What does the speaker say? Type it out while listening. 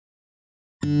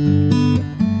Can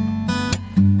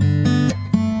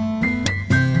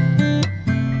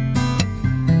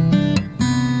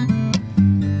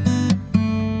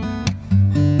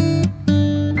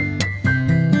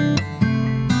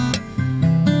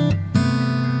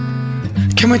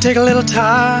we take a little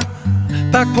time?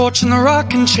 Back porch in the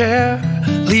rocking chair.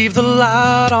 Leave the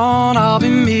light on, I'll be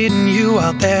meeting you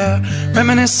out there.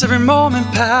 Reminisce every moment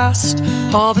past,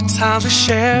 all the times we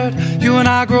shared. You and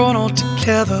I growing old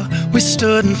together, we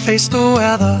stood and faced the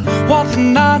weather. One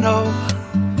thing I know,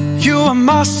 you are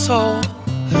my soul.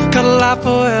 Got a life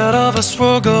ahead of us,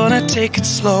 we're gonna take it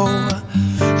slow.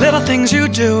 Little things you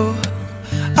do,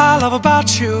 I love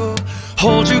about you.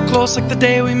 Hold you close like the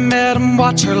day we met and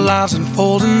watch our lives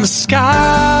unfold in the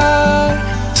sky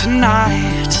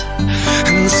tonight.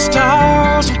 And the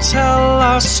stars will tell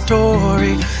our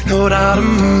story, no doubt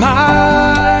in my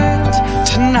mind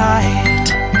tonight.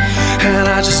 And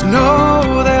I just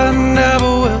know there never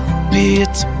will be,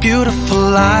 it's a beautiful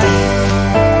life.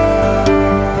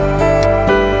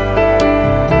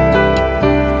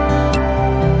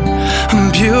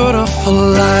 A beautiful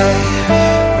life.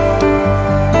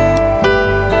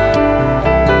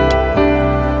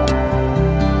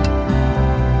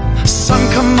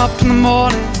 Up in the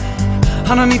morning,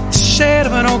 underneath the shade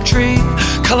of an oak tree.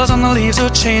 Colors on the leaves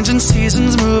are changing,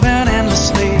 seasons moving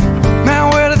endlessly. Man,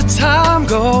 where did the time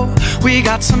go? We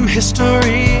got some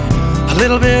history. A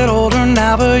little bit older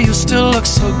now, but you still look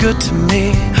so good to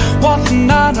me. One thing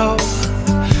I know,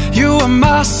 you are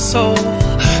my soul.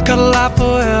 Got a life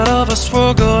ahead of us,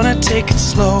 we're gonna take it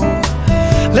slow.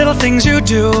 Little things you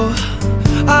do,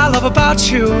 I love about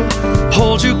you.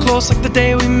 Hold you close like the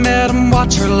day we met and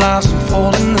watch our lives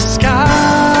unfold in the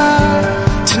sky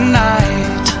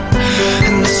tonight.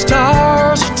 And the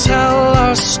stars will tell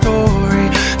our story,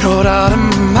 no doubt in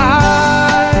my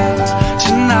mind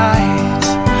tonight.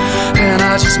 And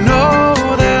I just know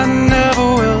there never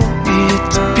will be,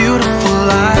 it's a beautiful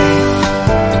life.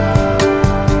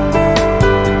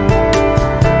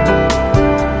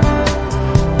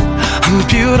 A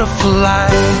beautiful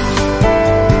life.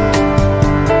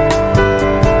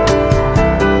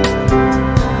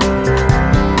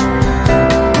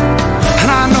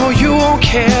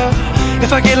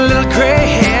 If I get a little gray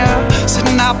hair,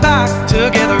 sitting out back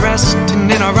together, resting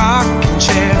in our rocking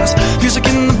chairs. Music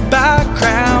in the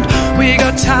background, we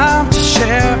got time to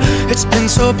share. It's been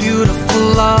so beautiful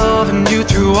loving you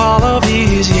through all of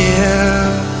these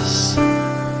years.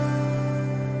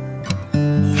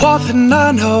 One thing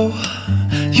I know,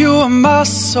 you are my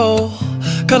soul.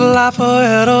 Got a life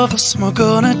ahead of us, we're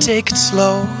gonna take it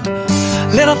slow.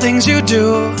 Little things you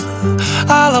do,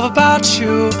 I love about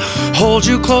you. Hold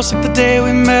you close like the day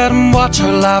we met and watch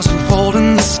our lives unfold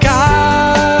in the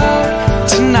sky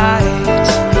tonight.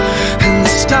 And the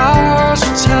stars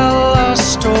will tell our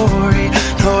story,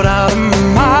 no doubt in my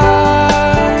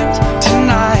mind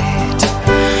tonight.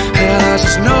 And I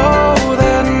just know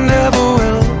there never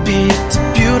will be, it's a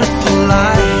beautiful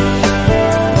life.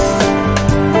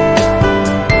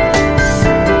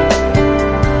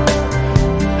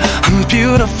 A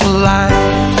beautiful life.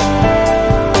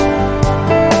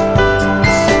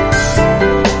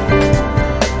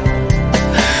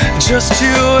 Just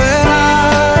you